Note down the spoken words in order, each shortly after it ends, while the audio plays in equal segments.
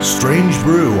Strange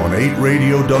Brew on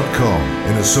 8radio.com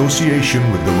in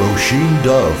association with the Roisin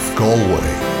Dove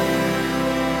Galway.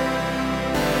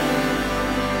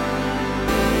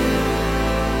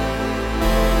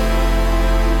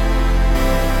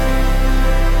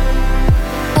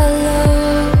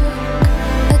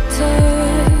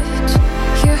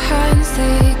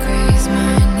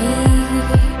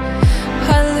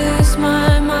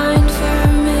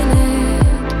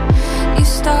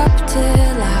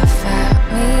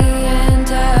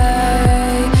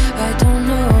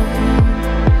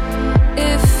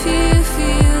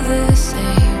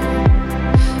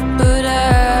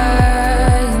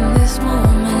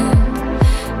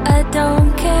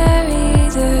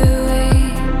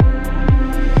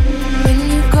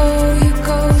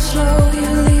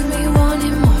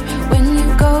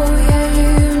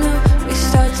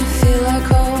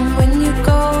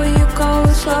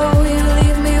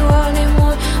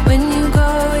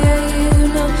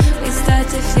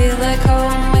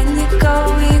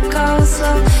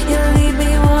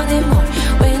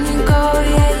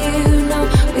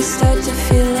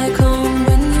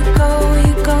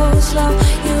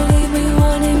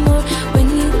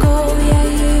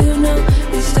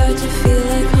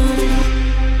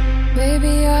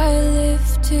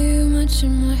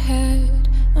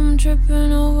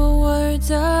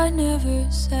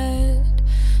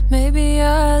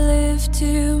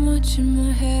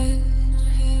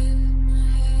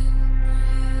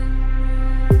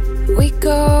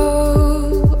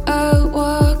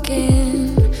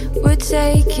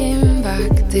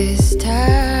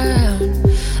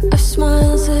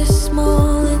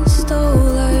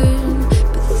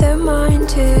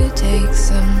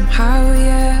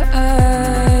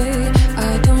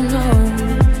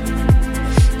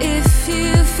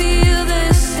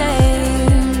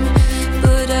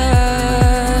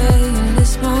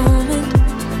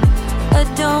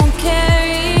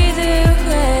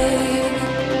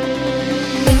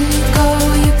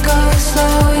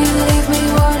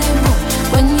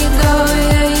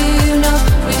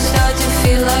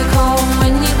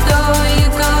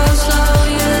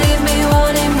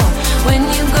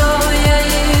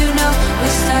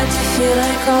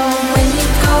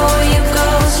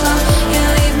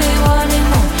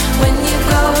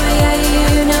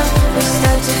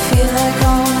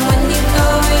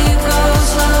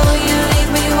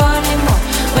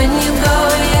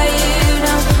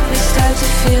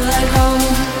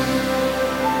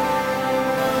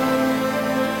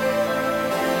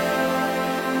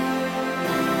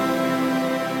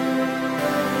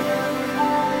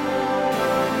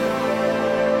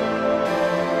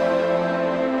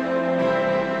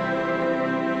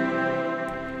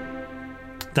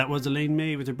 That was Elaine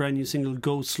May with her brand new single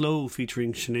Go Slow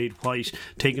featuring Sinead White,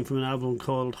 taken from an album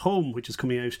called Home, which is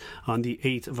coming out on the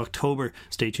 8th of October.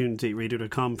 Stay tuned to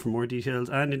 8radio.com for more details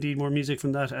and indeed more music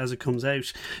from that as it comes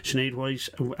out. Sinead White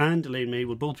and Elaine May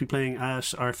will both be playing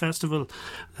at our festival,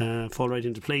 Fall Right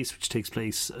Into Place, which takes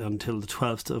place until the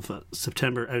 12th of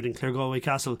September out in Claregalway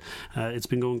Castle. It's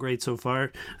been going great so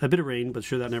far. A bit of rain, but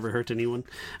sure that never hurt anyone.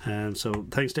 So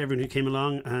thanks to everyone who came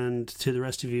along and to the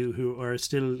rest of you who are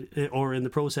still or in the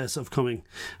process of coming.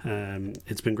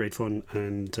 It's been great fun,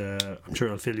 and I'm sure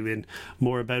I'll fill you in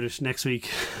more about it next week.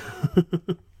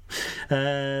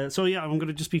 So yeah, I'm going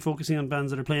to just be focusing on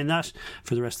bands that are playing that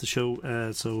for the rest of the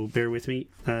show, so bear with me.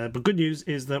 But good news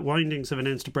is that Windings have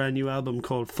announced a brand new album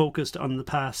called Focus on the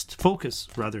Past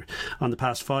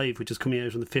 5, which is coming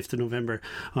out on the 5th of November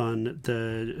on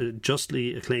the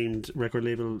justly acclaimed record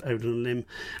label Out on a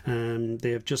Limb.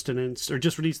 They have just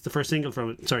released the first single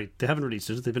from it. Sorry, they haven't released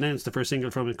it. They've announced the first single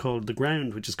from it called The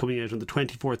Ground, which is coming out on the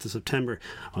 24th of September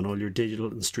on all your digital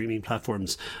and streaming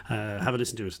platforms. Have a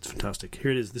listen to it, it's fantastic.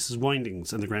 Here it is. This is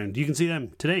Windings and The Ground. You can see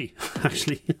them today,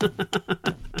 actually,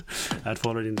 at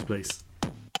Fall Right Into Place.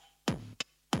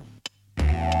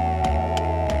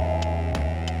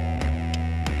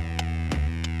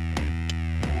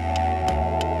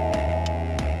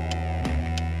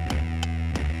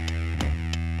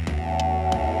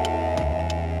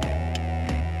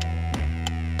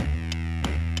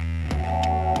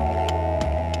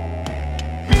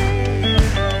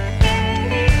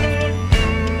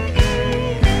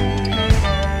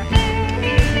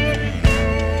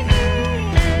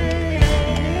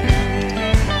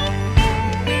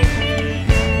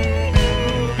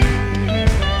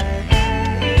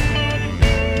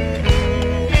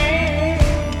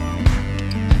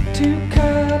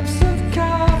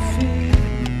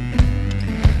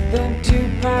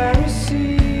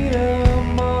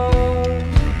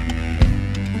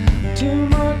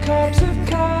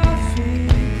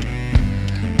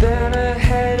 Then a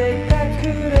headache that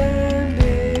could end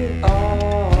it.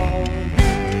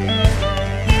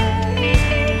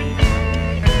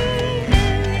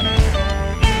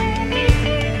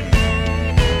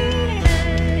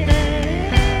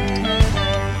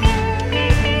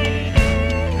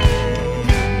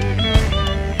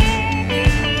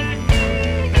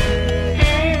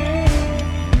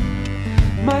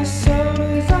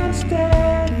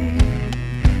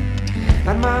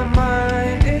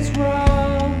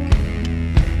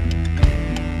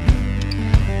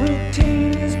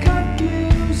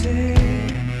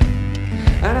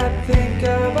 think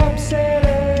I've upset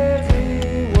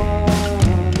everyone.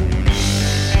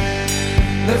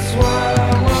 That's why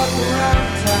I walk around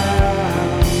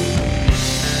town,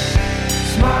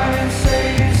 smiling,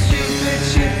 saying stupid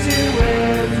shit to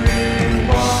everyone.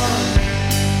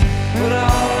 But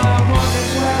all I want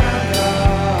is when I'm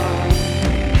gone,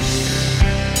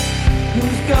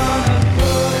 who's gonna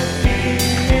put me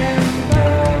in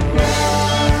the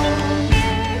ground?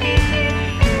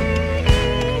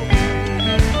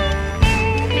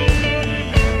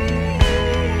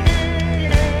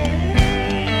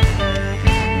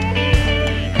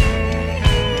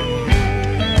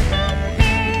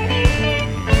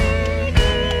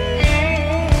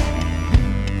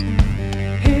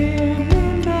 Hear me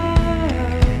now,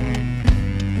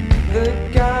 the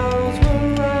gals will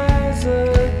rise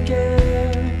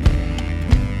again,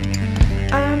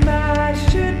 and I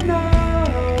should know,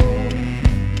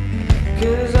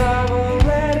 'cause I've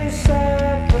already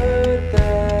suffered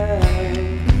them.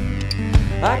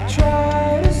 I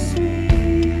try to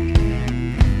sleep,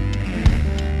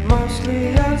 mostly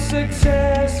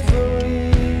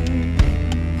unsuccessfully,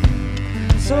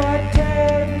 so I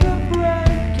take a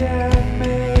break and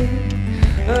make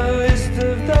a list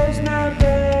of those now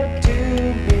dead to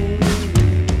me.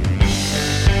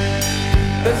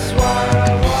 That's why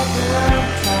I walk around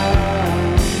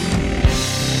town,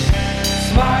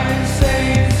 smiling,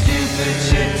 saying stupid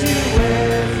shit to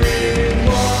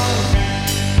everyone.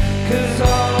 'Cause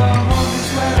all I want is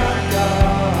when I'm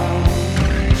gone,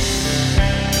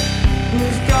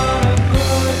 who's gonna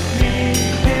put me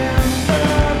in the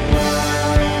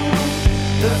ground?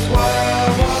 That's why I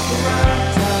walk around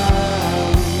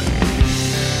town,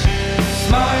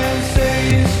 smiling,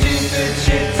 saying stupid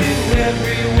shit to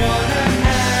everyone and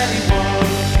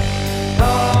anyone.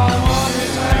 All I want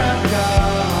is when I'm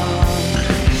gone,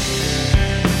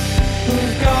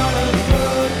 who's gonna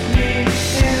put me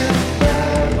in the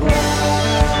ground?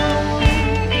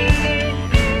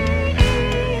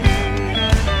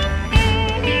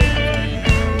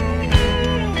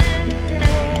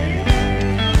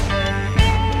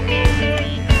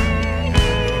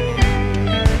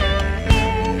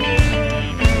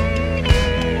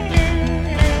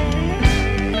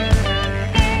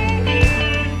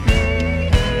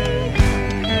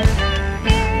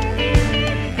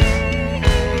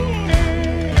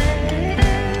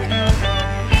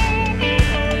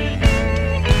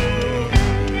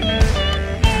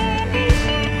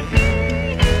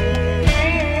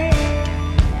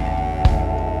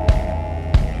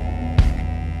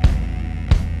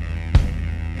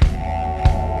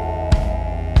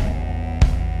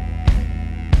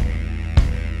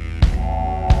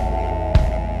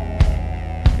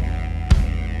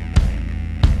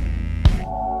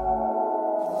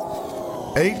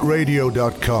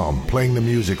 .8radio.com, playing the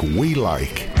music we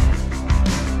like.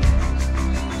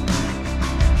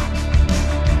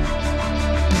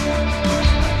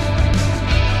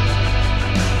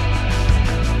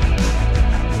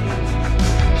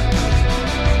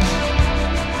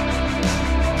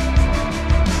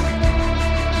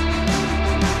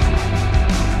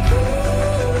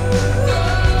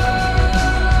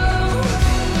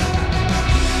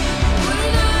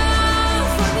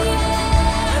 From the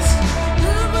edge,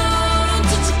 little round,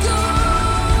 did you go?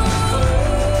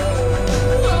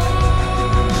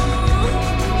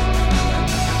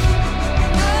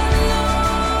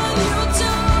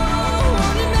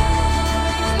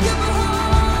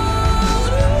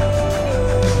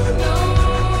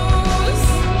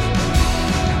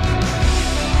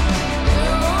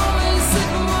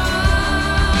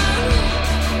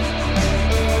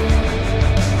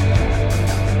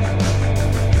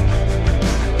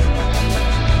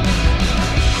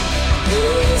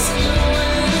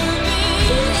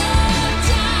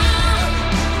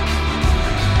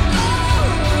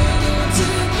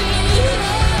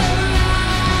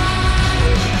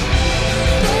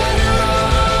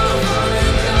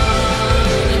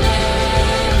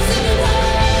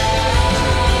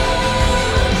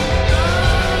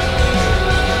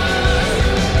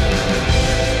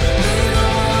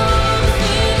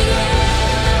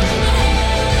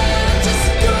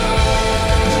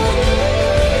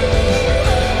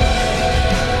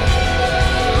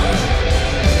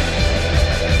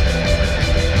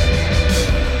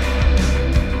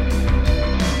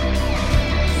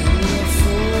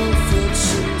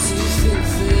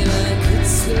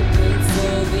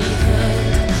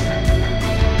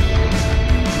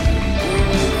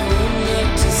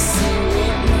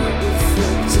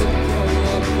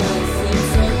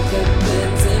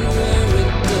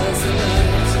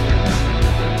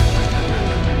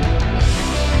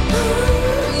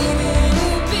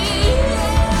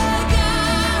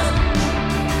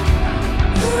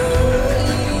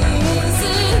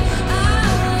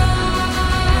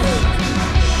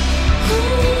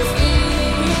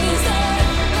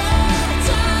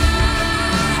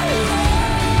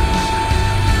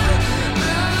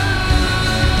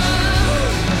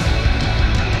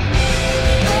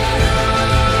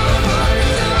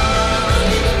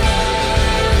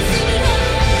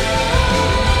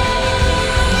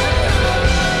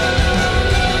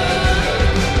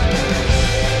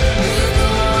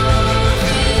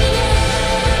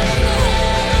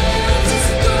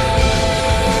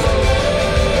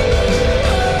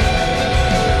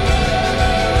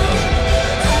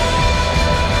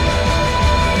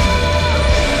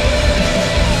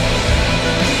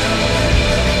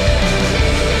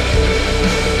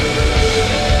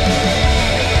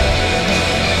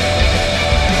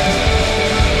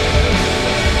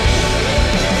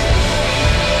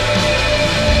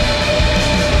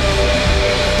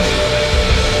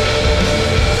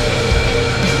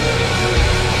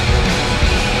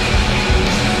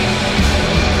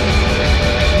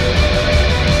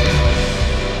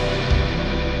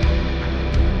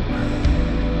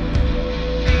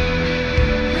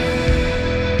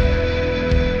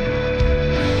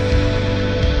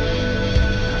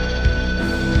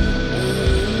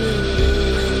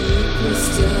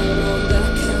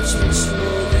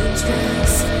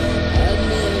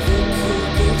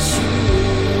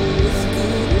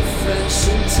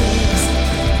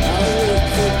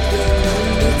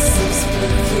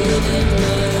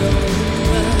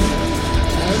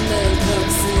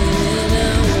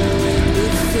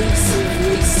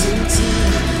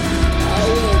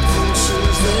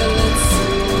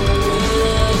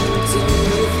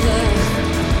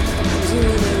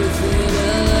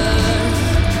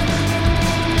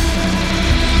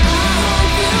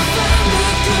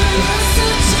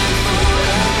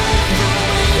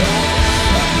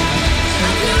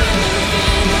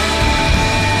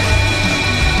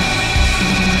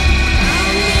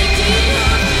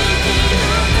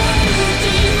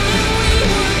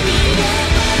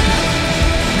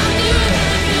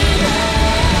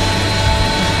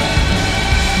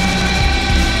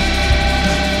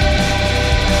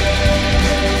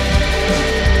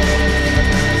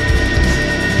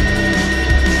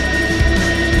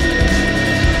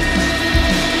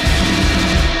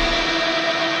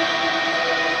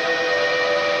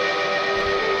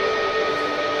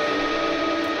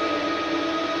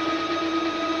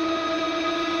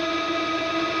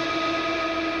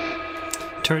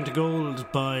 Turn to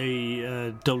Gold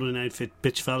by Dublin outfit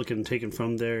Bitch Falcon, taken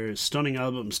from their stunning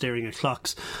album Staring at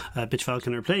Clocks. Bitch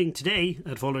Falcon are playing today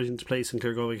at Fullerton's Place in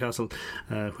Claregalway Castle,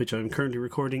 which I'm currently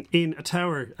recording in a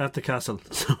tower at the castle.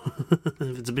 So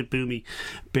if it's a bit boomy,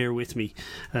 bear with me.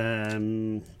 Let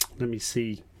me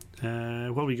see.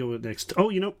 What we go with next?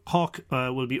 Oh, Hawk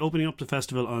will be opening up the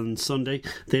festival on Sunday.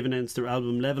 They've announced their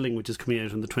album Leveling, which is coming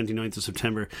out on the 29th of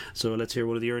September. So let's hear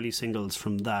one of the early singles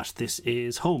from that. This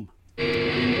is Home.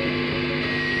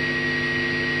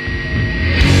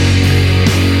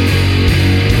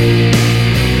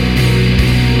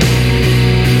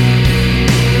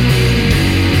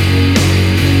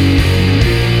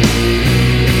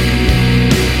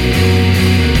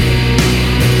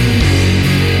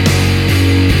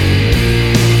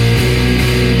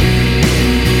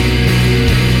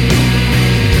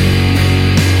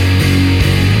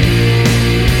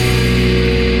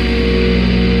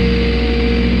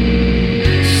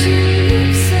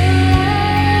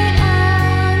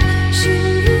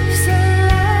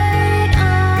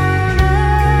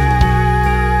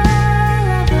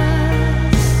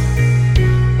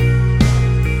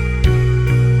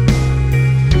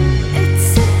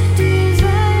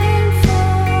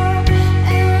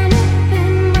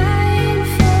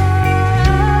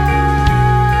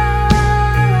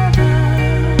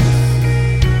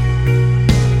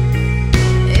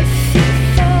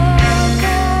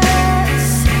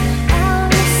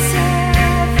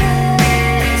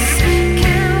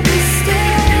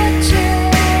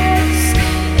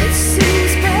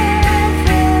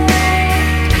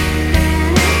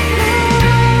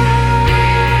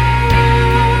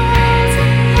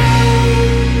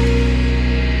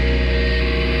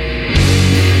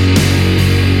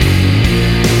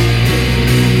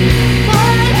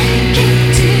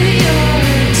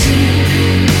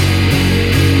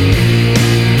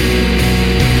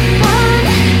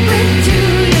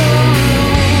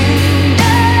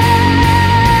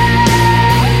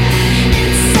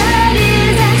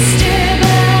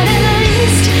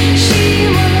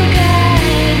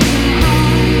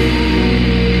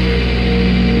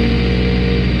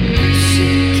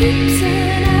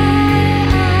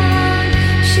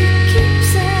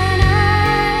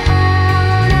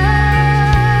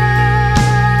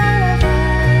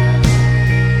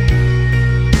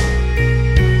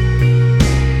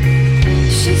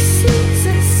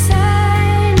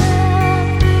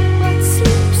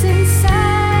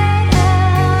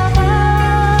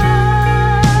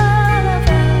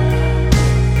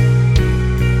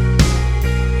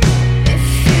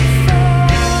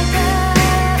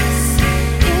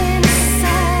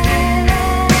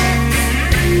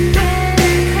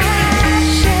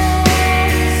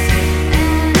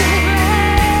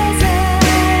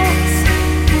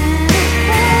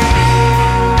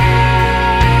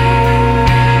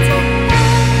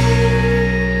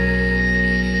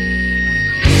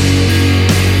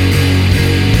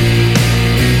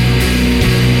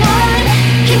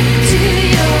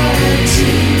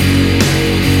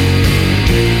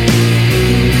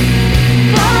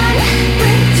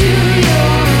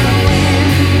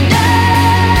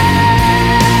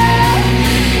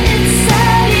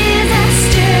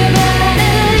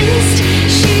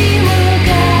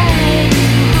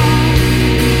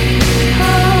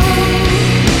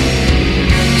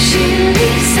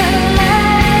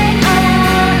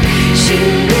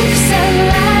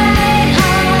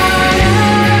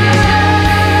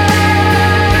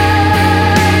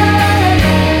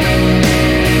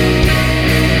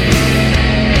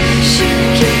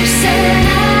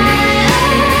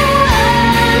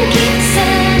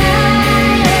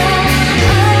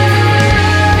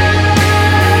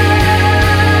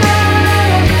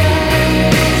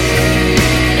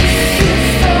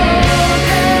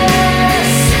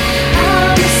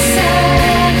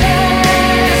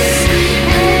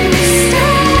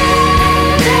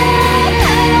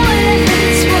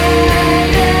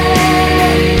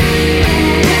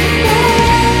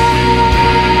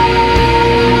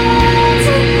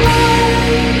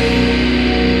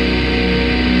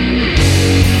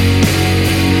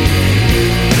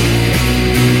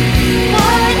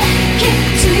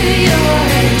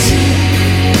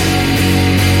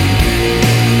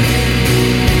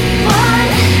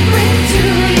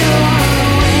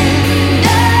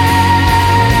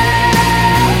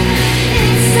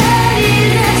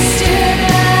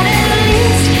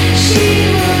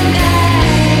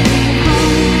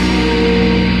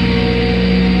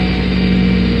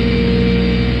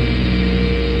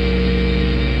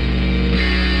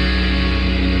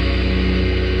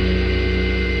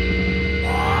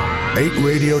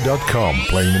 Radio.com,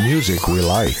 playing the music we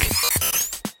like.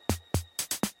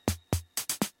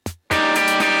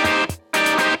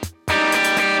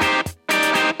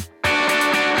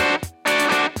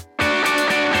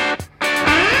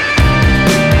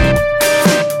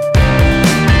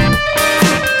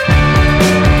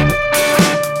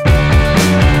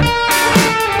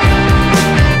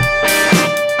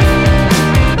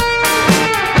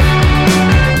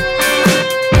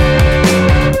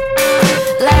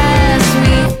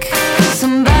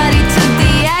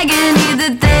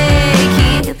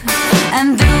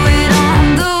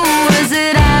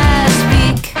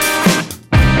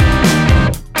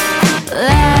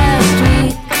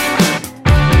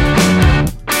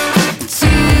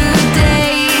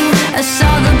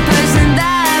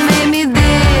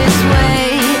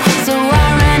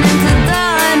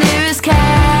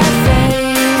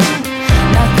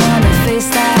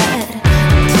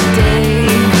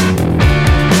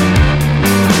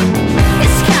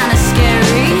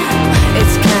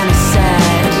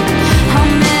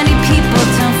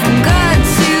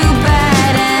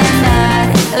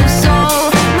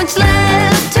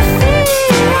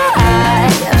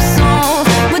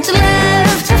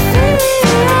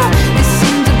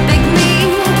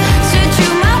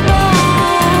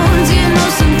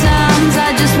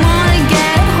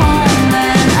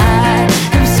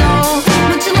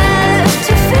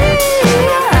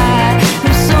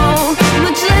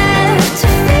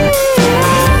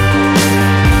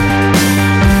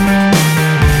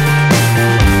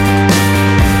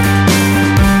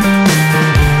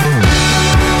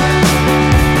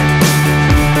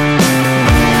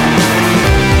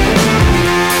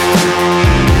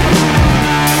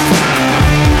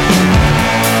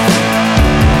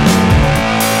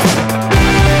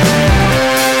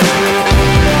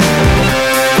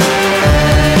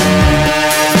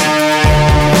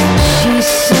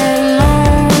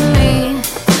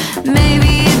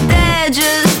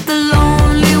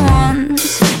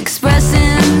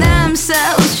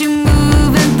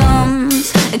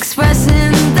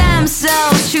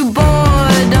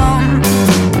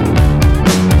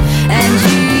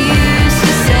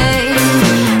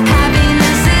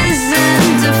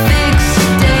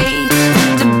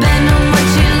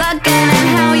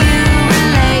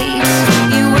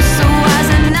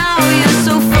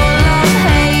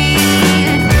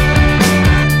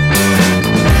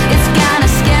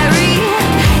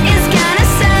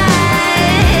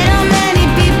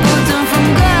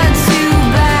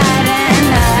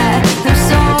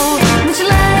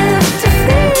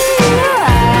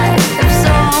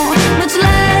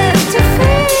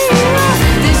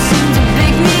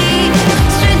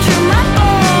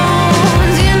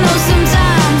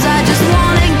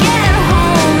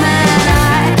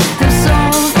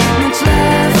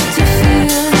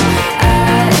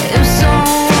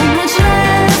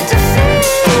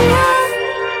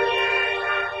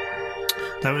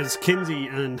 That was Kinsey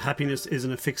and Happiness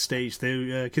Isn't a Fixed State.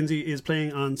 Kinsey is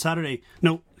playing on Saturday.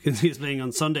 No, Kinsey is playing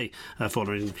on Sunday at Fall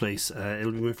Rising Place.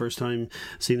 It'll be my first time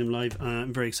seeing them live.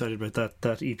 I'm very excited about that.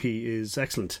 That EP is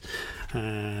excellent.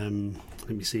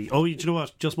 Let me see. Oh, you know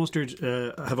what? Just Mustard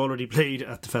have already played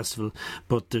at the festival,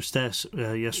 but their set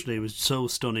yesterday was so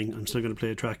stunning. I'm still going to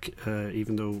play a track,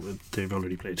 even though they've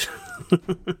already played.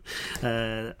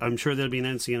 I'm sure they'll be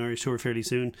announcing an Irish tour fairly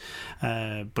soon.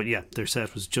 But yeah, their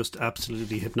set was just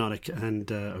absolutely hypnotic,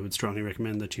 and I would strongly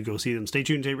recommend that you go see them. Stay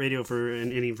tuned to 8 Radio for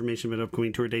any information about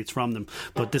upcoming tour dates from them.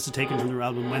 But this is taken from their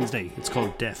album Wednesday. It's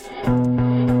called Deaf. Deaf.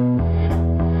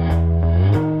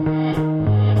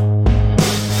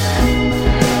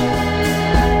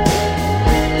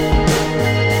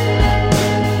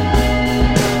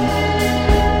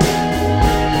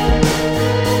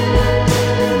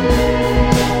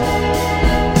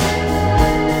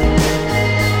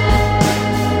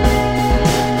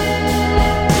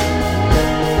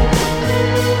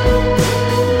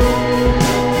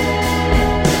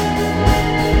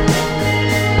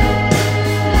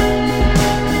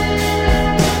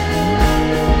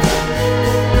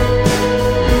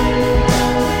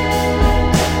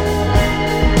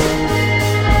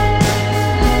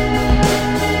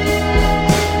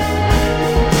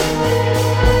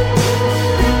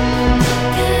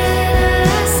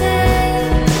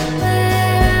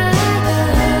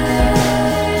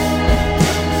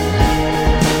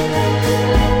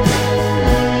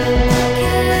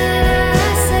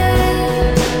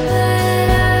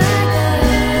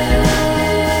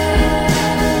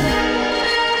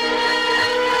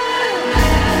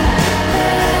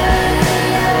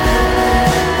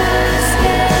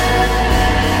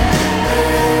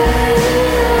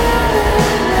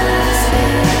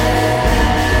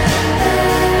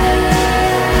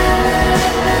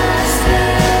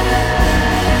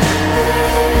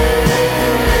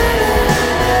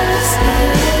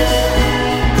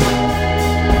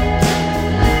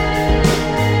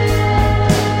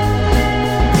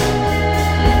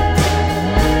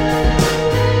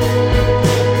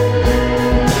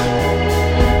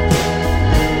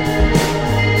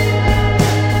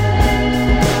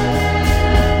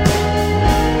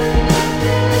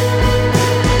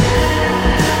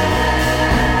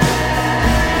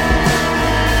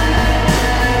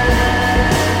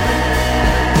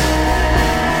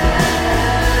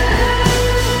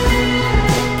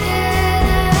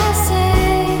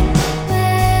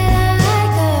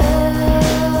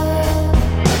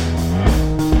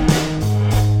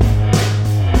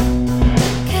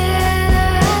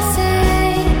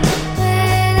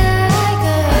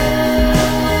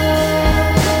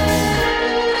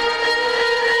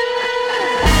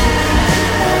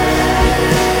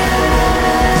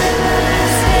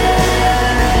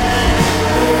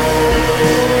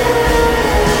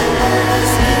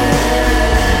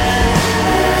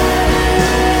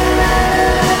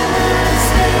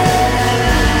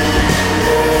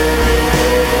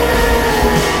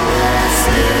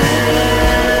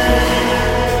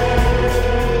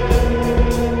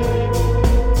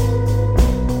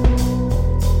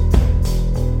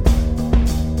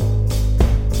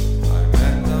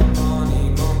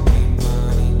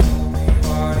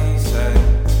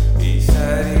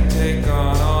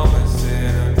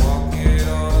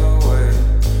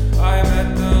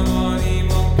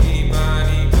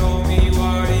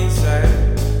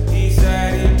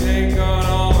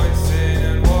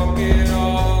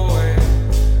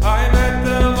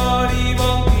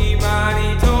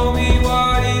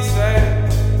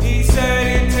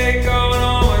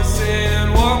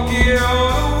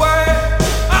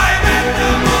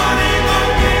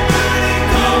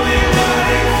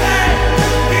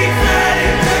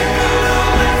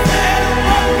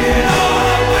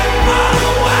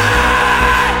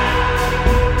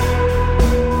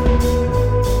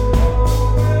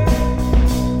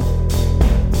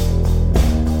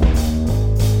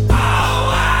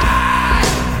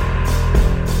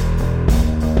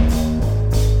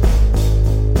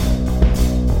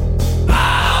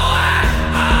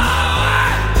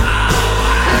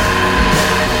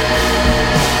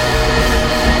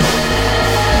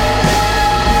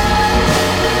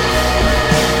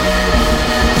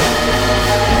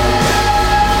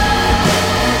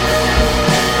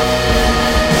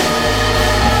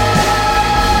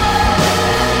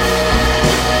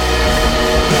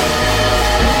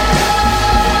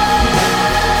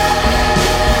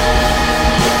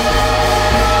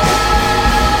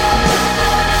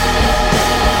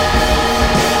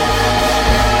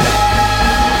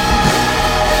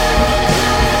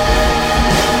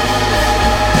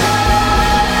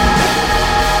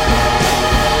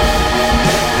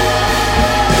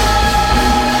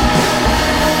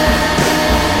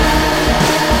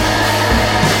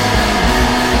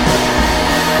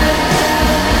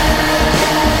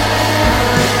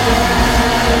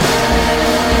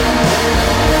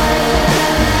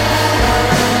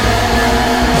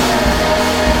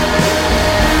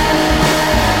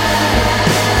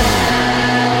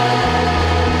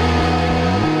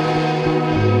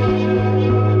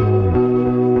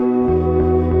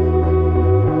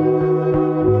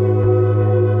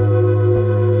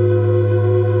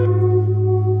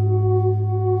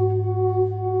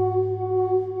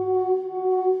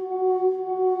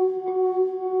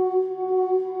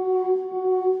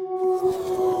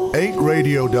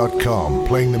 on8radio.com,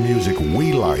 playing the music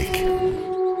we like.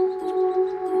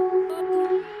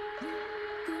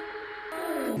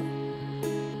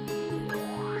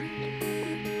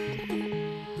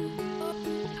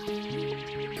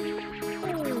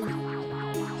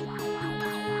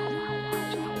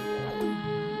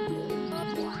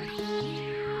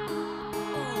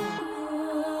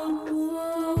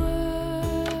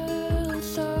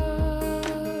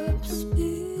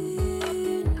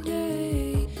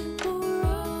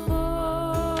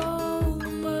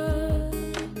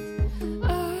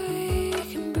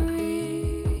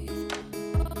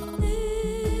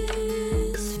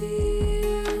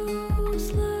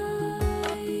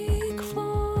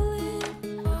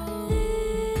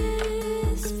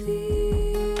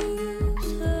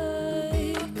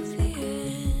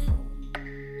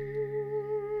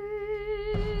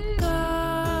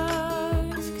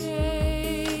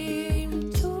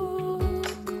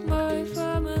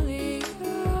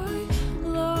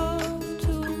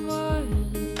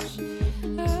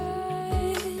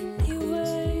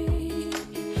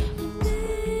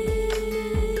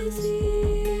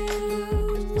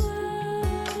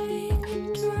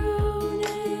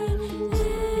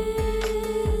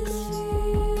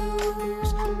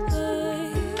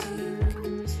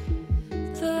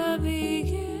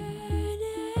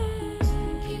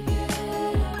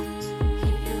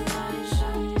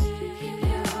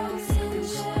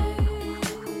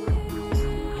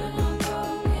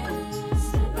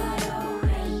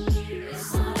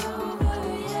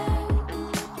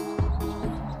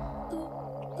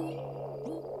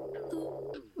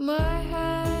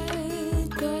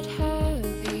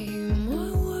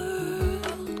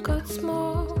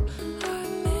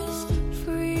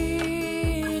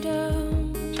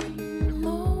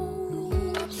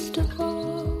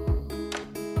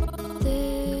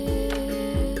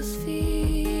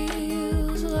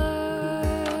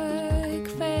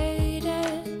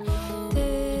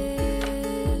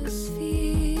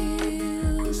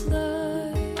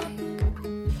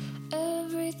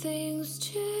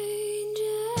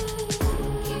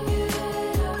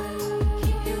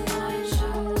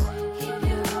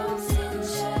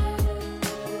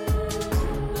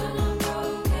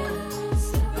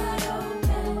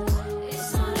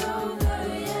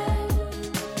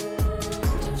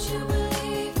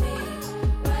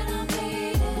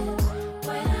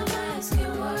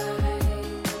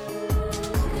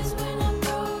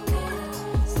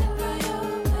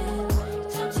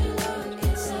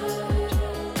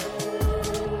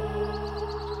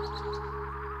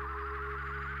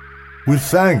 With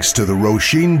thanks to the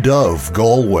Roisin Dove,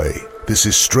 Galway, this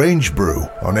is Strange Brew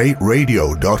on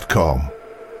 8radio.com.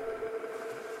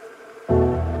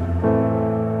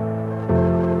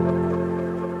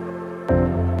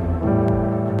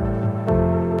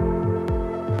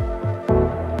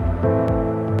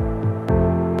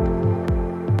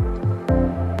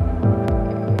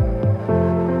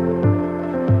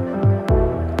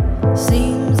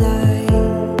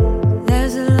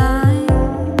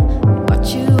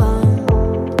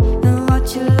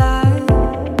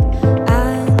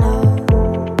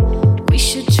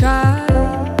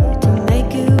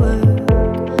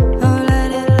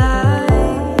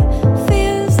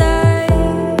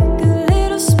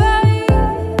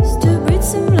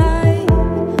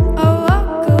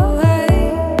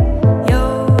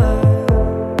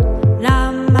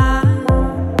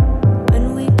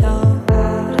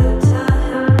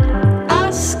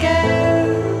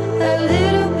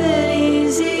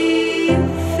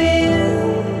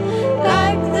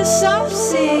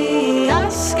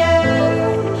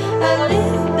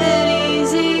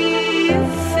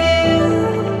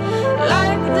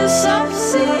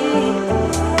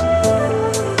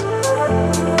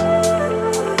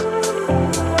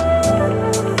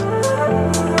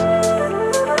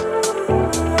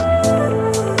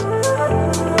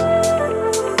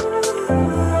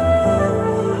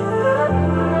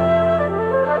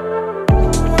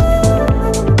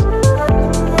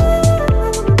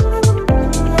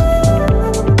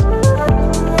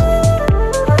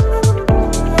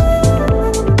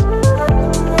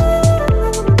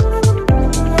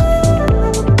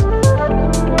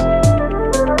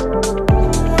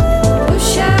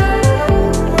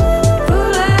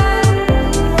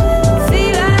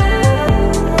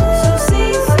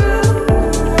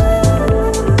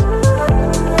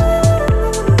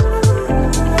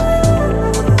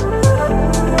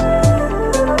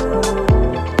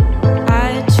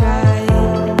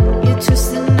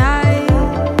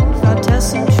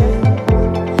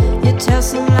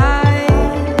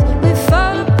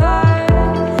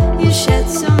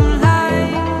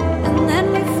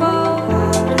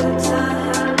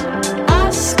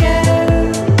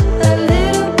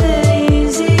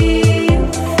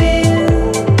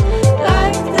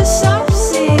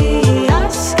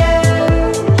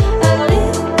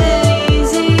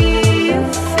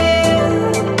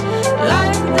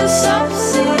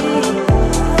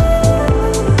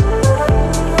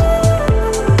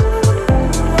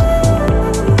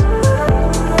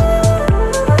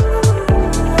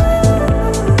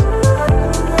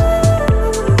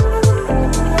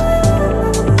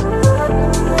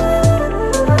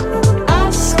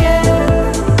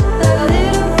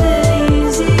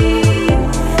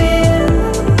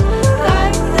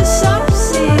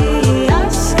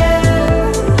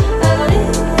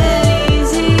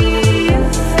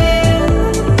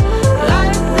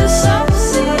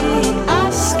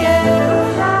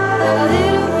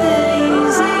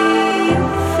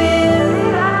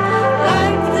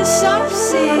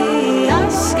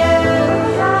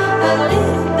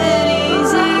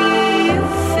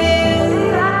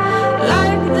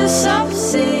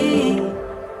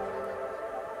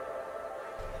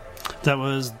 That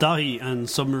was Dahi and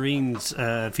Submarines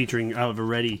featuring Alva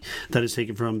Reddy. That is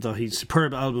taken from Dahi's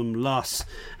superb album Loss.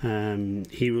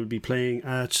 He will be playing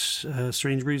at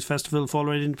Strange Brews Festival Fall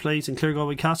Right Into Place in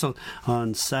Claregalway Castle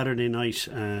on Saturday night,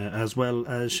 as well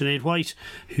as Sinead White,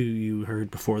 who you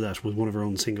heard before that with one of her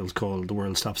own singles called The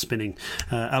World Stops Spinning.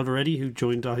 Alva Reddy, who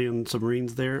joined Dahi and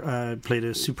Submarines there, played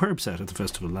a superb set at the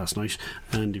festival last night,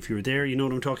 and if you were there you know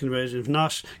what I'm talking about. If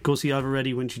not, go see Alva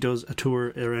Reddy when she does a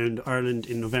tour around Ireland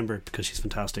in November, because she's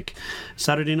fantastic.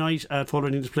 Saturday night at Fall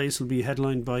Right Into Place will be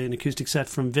headlined by an acoustic set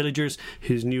from Villagers,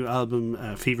 whose new album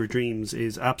Fever Dreams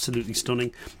is absolutely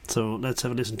stunning. So let's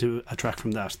have a listen to a track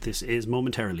from that. This is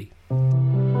Momentarily.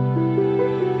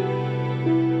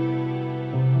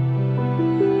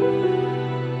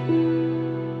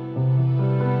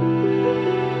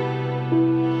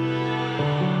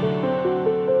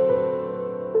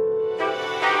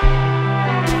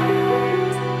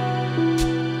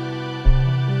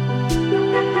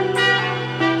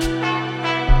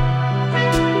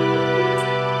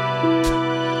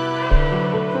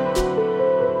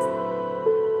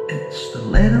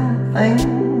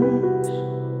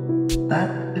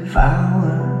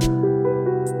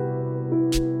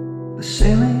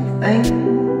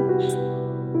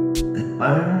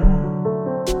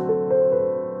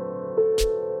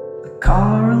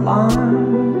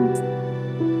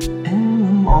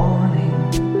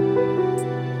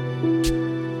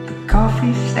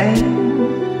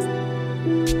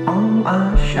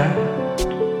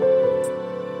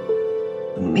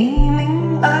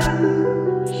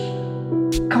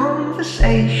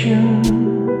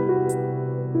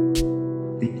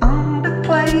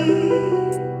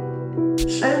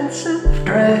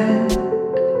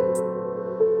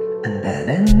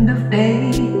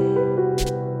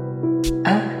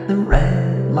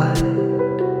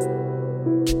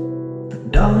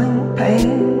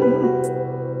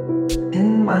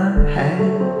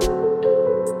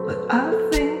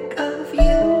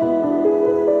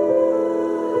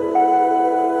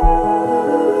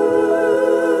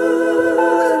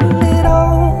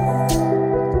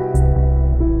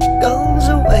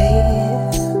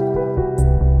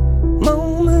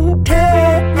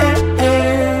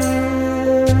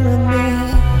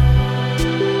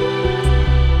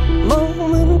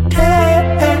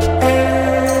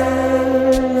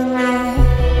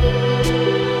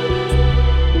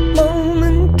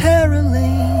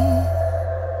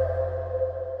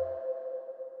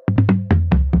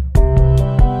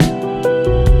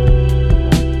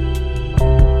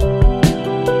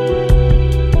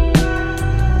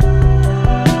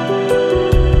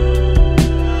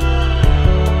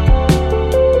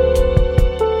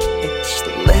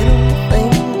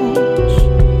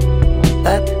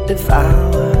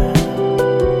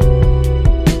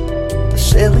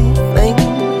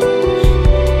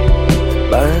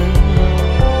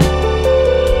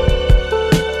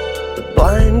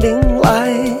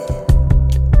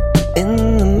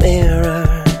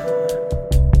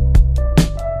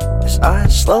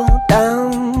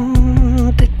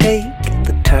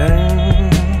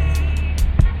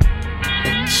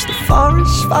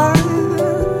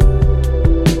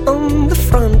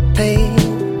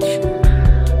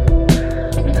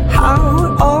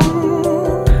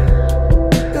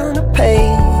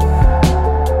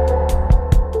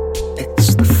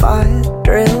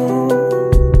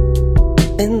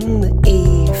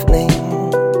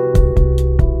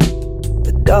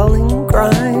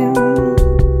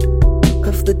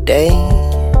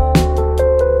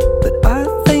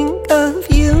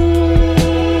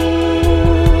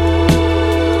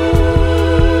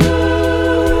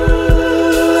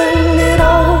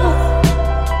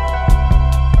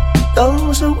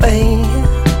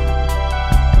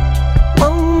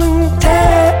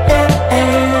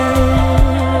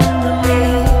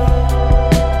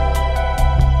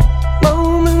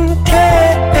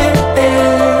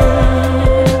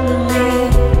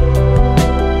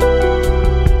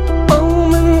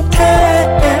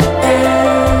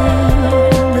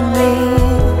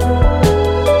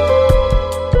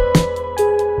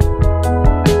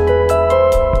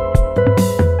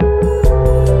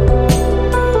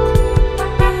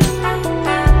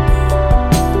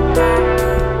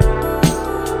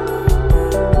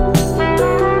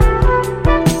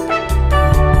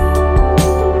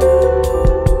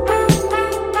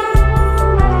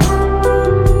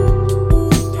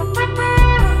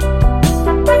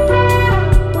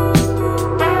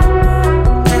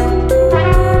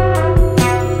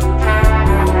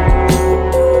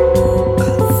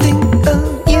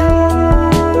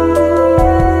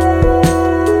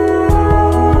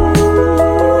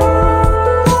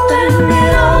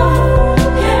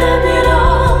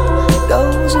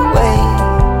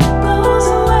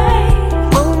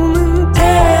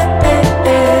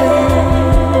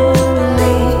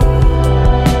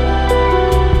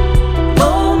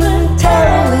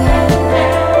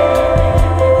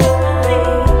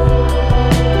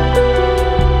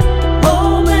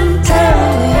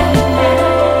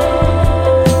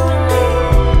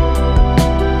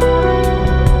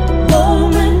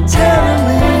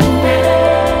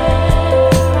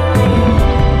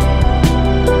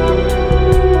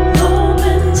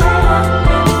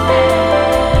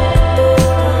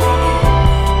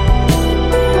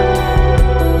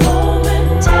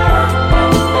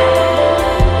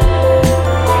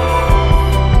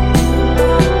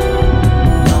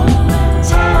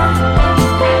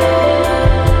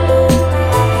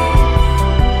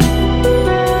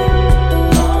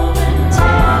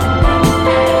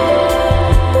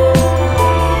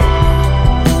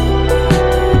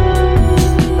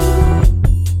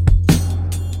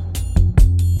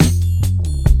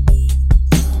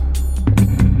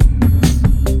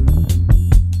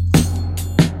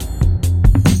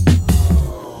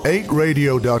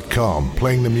 8radio.com,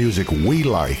 playing the music we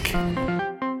like.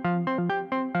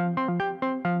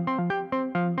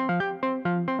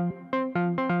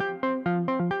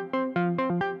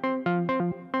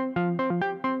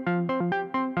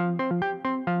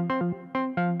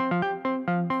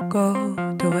 Go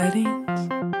to weddings,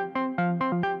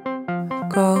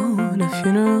 go to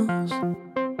funerals,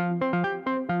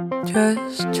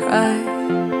 just try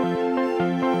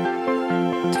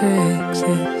to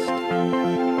exist.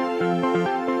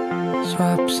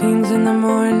 Swap scenes in the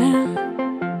morning,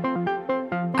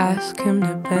 ask him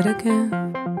to bed again.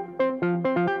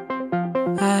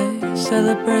 I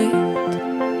celebrate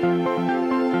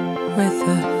with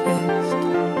a fist.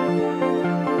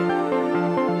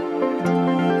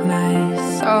 And I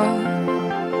saw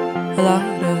a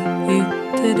lot of you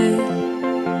today.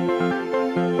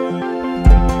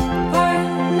 We're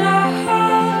not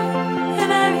in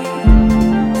any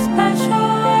special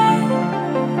way,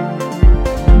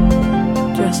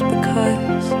 just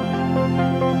because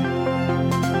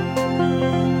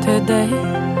today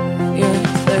you're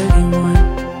 31.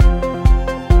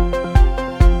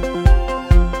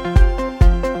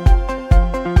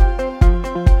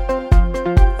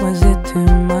 Was it too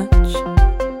much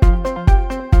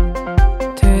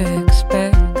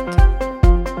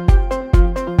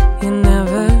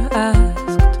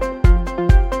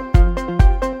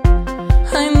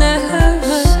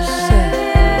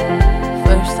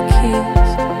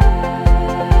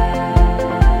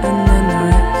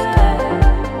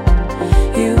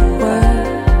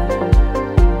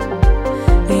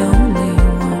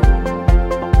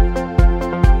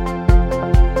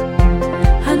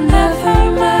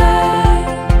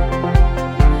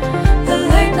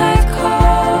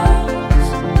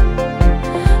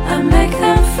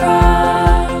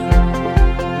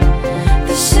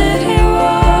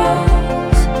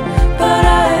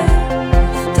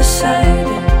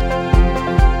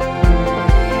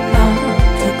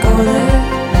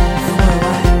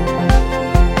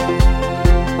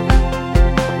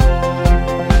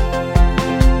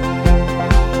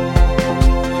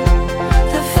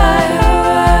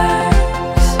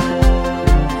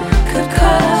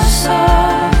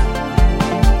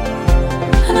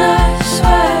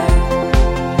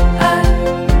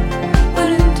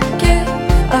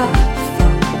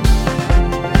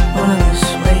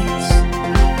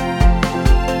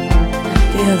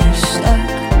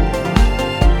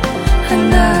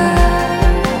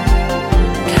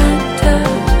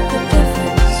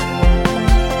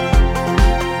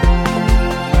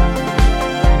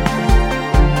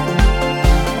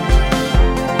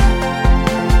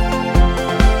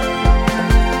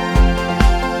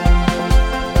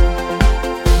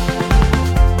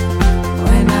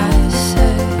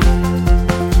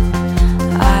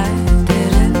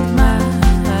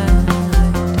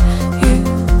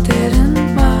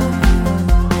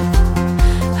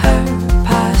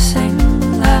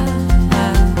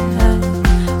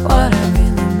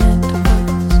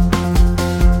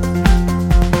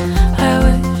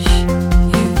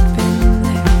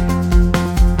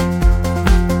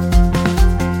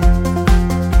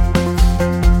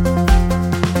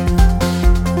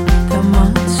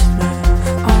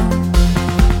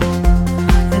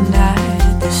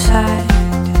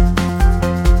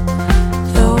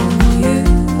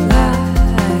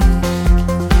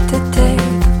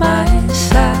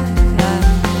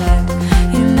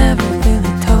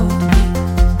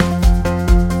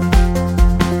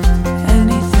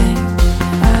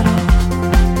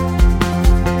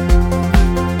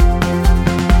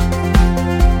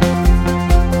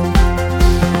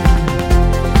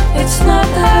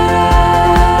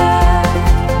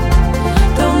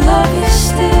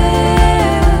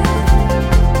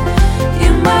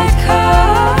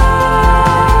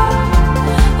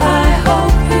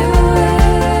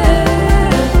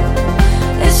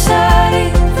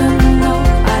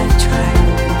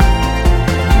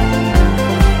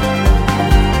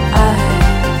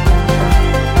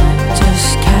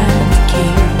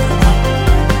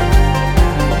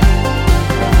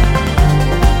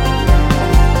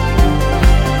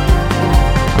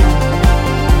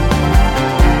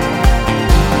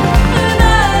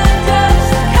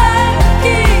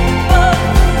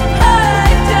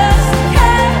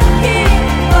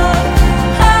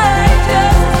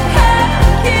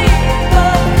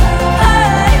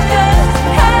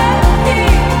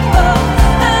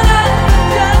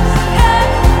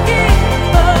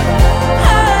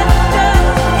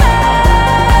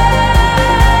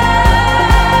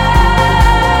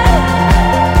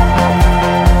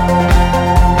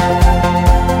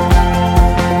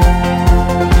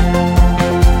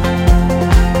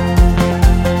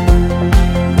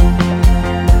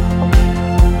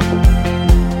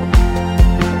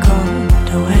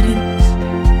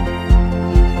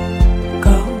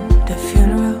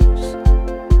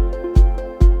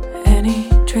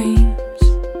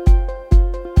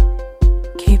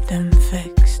been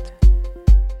fixed.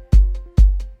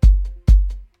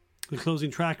 The closing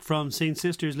track from Saint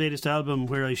Sister's latest album,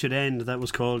 Where I Should End, that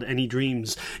was called Any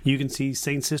Dreams. You can see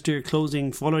Saint Sister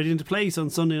closing Fall Right Into Place on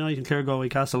Sunday night in Clare Galway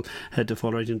Castle. Head to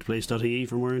fallrightintoplace.ie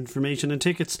for more information and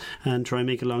tickets, and try and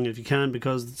make it along if you can,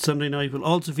 because Sunday night will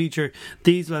also feature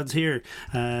these lads here.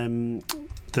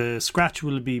 The Scratch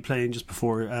will be playing just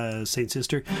before Saint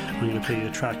Sister. I'm going to play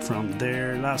a track from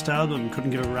their last album,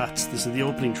 Couldn't Give a Rat's. This is the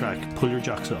opening track, Pull Your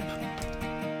Jocks Up.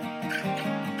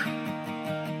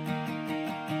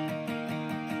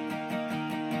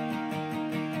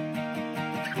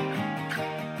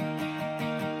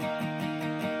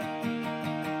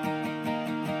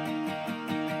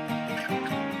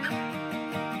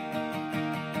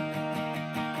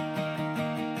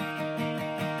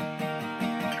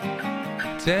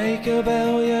 Take a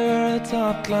bow, you're a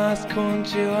top class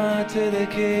cunt, you are to the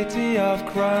kitty of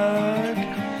crack.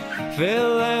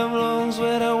 Fill them lungs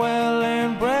with a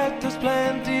well-earned breath, there's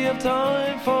plenty of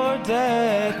time for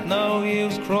death. No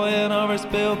use crying over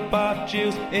spilled bap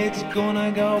juice, it's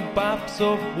gonna go baps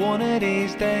up one of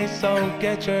these days. So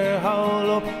get your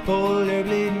hole up, pull your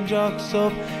bleeding jocks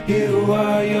up, you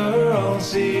are your own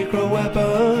secret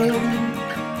weapon.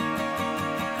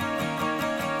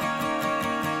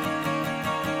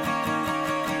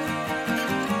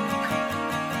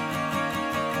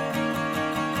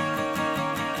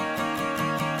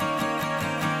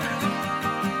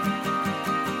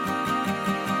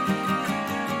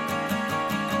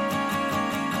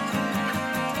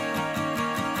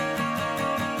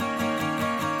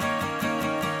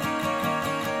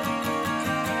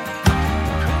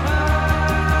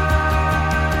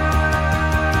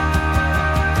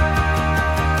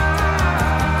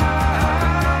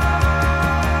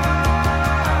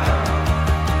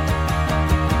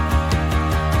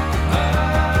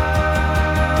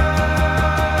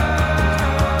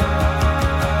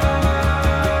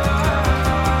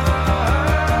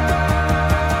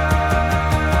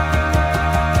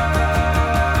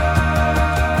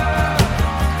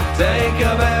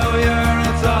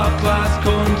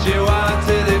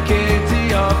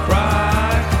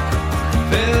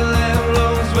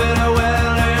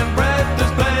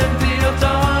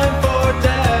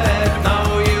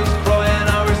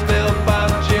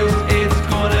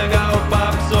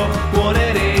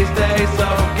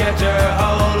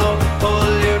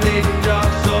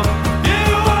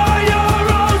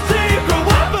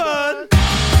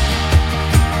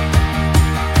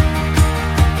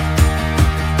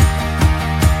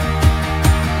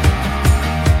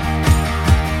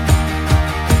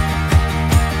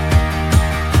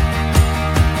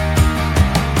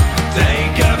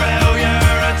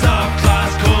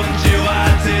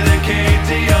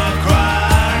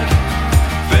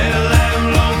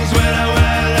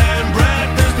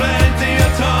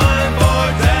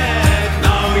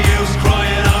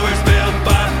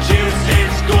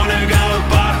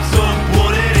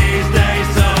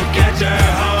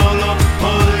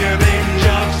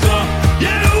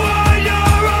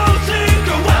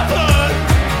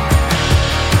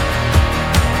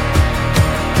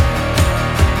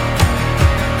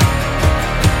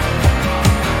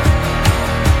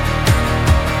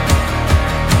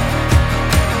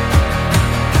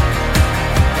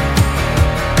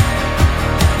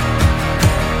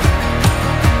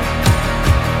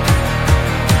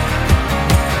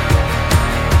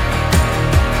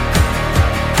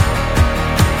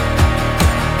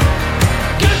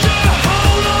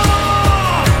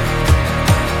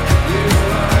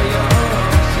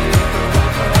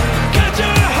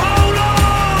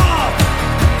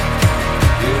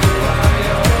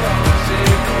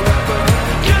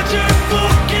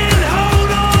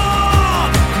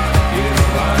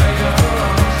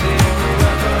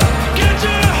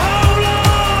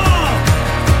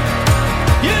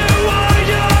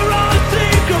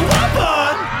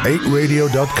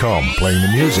 Radio.com, playing the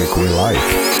music we like.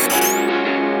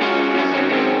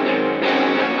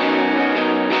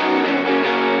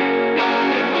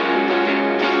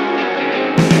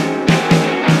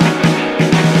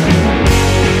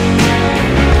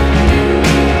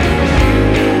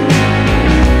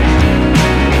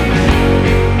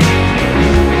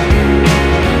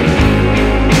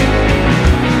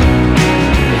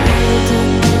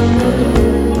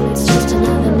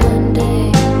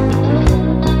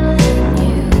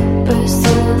 Burst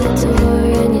through the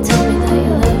door and you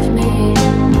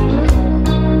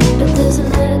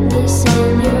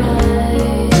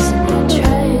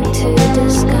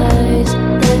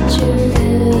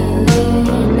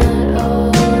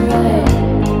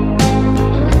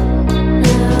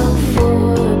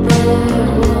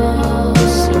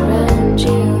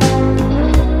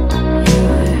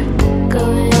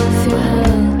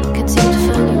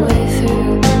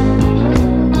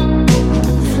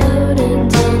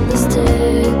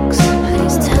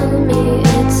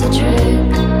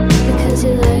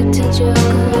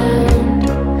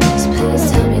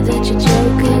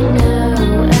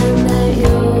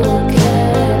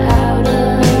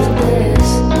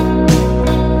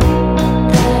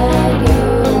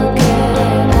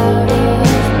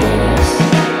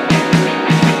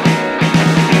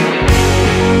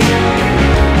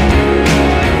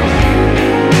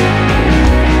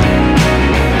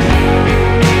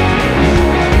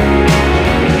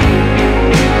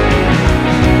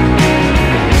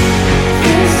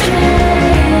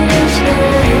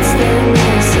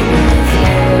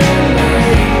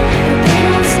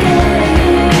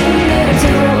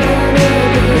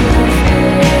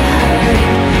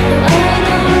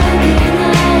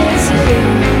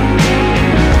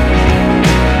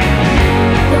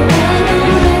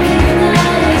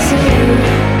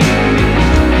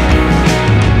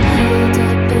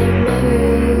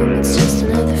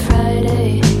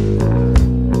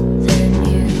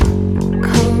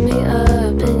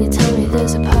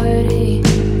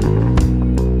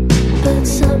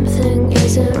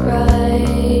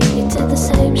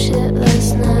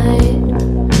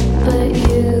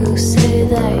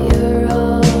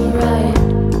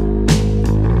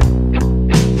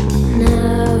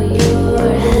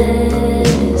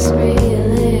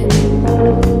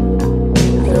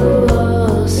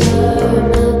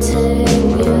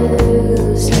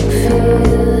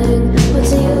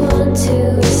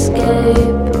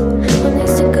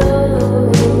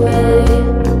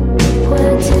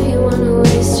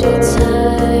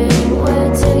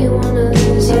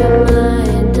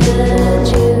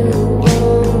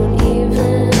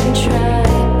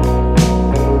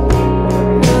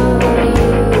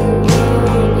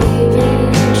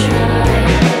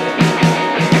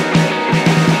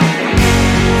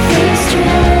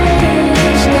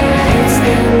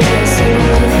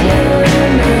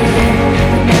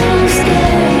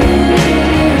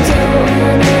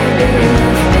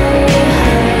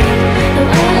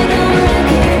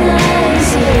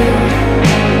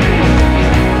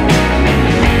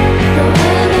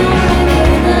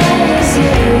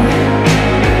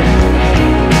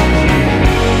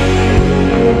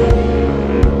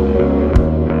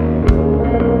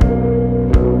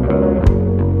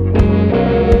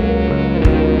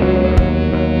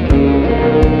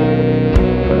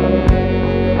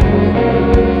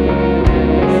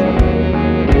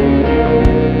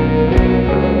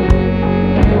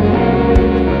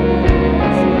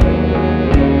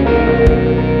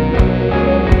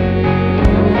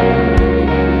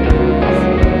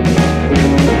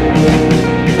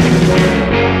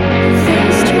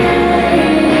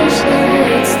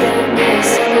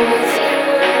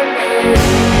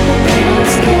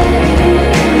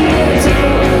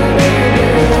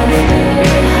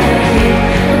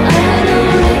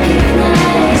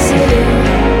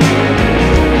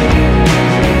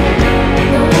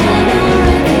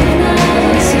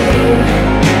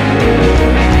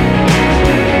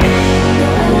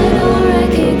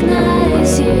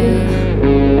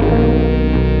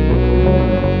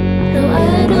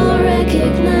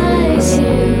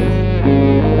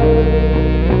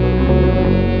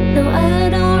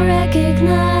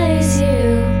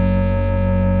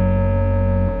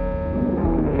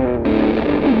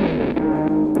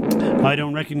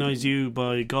recognise you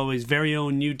by Galway's very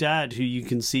own new dad, who you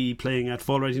can see playing at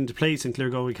Fall Right Into Place in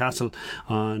Claregalway Castle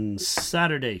on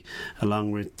Saturday,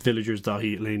 along with villagers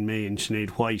Dahi, Elaine May and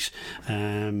Sinead White.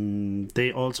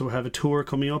 They also have a tour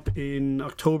coming up in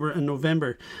October and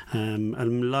November, and a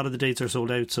lot of the dates are sold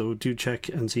out, so do check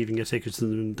and see if you can get tickets to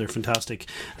them. They're fantastic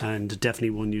and definitely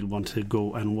one you'll want to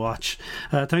go and watch.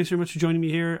 Thanks very much for joining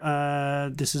me here.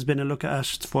 This has been a look at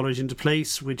Fall Right Into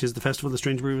Place, which is the festival the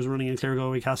Strange Brew is running in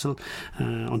Claregalway Castle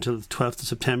until the 12th of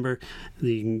September.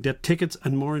 You can get tickets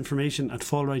and more information at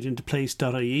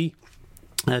fallrightintoplace.ie.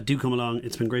 Do come along.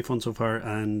 It's been great fun so far,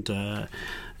 and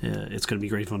it's going to be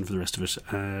great fun for the rest of it.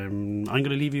 I'm going to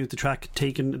leave you with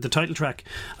the title track.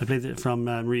 I played it from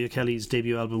Maria Kelly's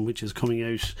debut album, which is coming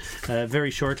out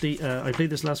very shortly. I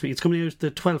played this last week. It's coming out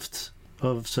the 12th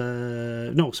of it's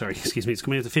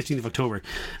coming out the 15th of October,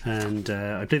 and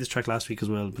I played this track last week as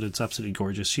well, but it's absolutely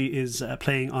gorgeous. She is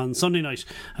playing on Sunday night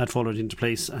at Fall Right Into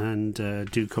Place, and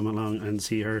do come along and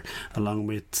see her along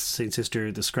with Saint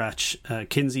Sister, The Scratch,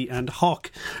 Kinsey and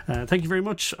Hawk. Thank you very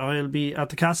much. I'll be at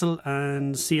the castle,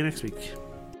 and see you next week.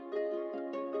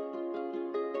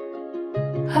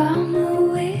 I'm a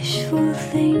wishful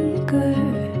thinker,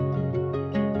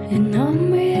 and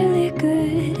I'm really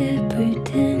good at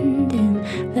pretending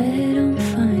that I'm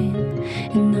fine,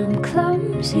 and I'm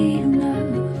clumsy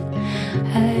enough.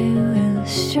 I will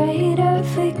straight up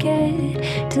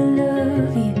forget to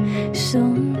love you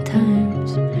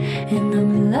sometimes, and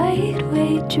I'm a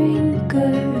lightweight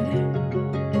drinker.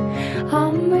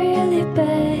 I'm really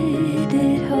bad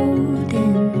at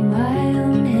holding my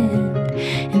own hand,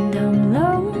 and I'm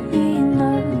lonely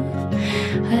enough.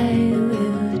 I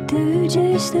will do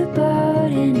just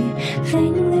about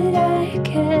anything that I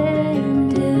can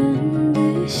to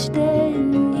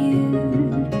understand you.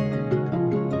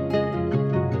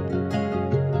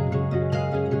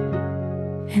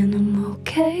 And I'm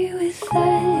okay with that.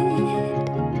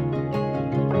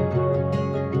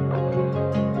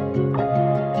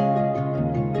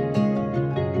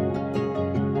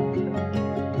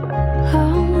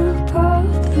 I'm a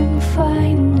problem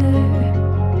finder,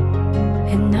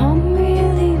 and I'm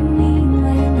really mean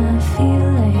when I feel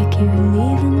like you're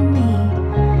leaving me,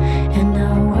 and I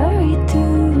worry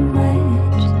too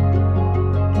much,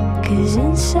 'cause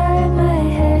inside my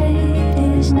head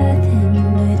is nothing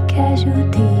but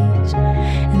casualties,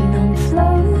 and I'm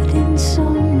floating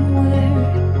somewhere,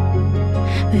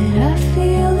 but I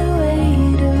feel the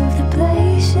weight of the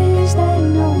places that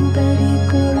nobody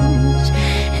goes,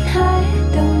 and I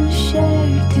don't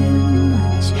share too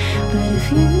much, but if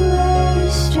you were a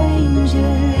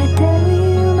stranger, I'd tell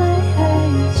you my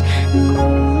highs and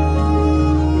lows.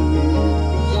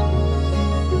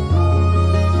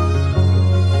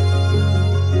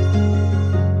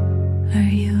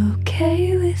 Are you okay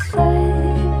with that?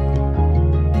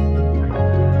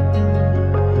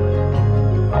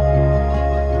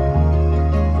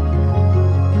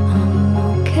 I'm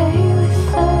okay with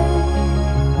that.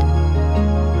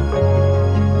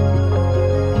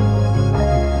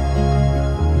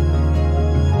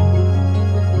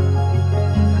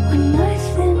 When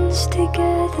nothing's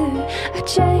together, I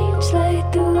change like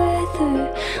the weather.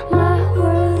 My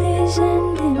world is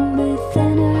ending, but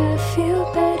then I feel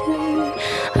better.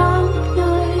 I'm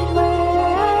not where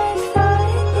I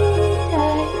thought that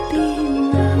I'd be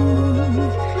now,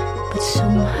 but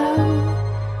somehow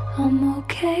I'm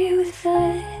okay with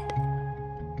that.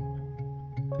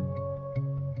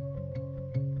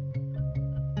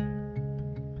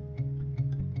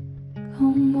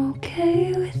 I'm okay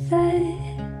with that.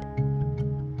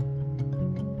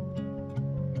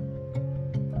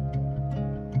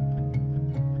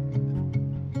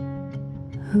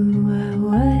 Who I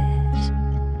was,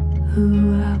 who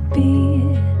I'll be,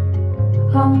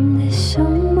 on this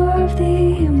summer of the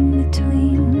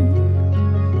in-between.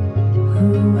 Who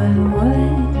I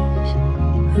was,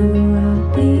 who I'll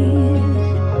be,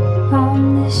 on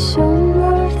this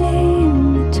summer of the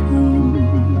in-between.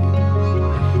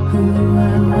 Who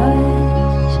I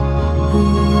was, who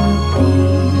I'll be,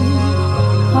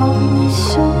 on this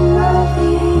summer of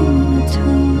the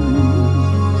in-between.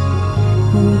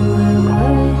 Who I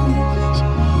was,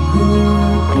 who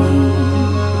I'll be,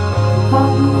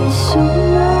 on this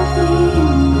summer of the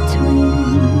in-between.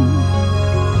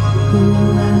 Who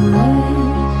I was,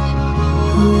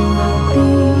 who I'll be,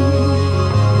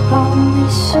 on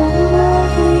this summer of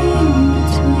the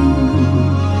in-between.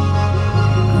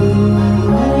 Who I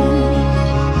was,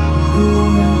 who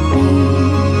I'll be,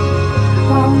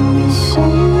 on this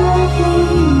summer of the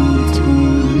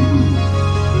in-between.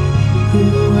 Who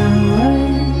I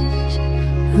was,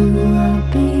 who I'll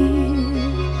be,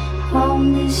 on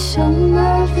this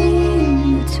summer of the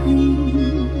in-between.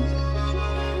 between.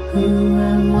 Who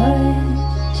I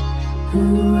was,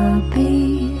 who I'll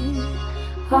be,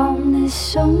 on this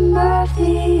summer of the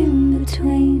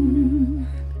in-between.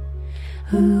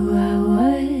 Who I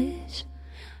was,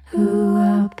 who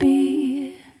I'll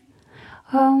be,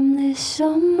 on this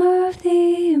summer of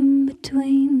the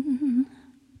in-between.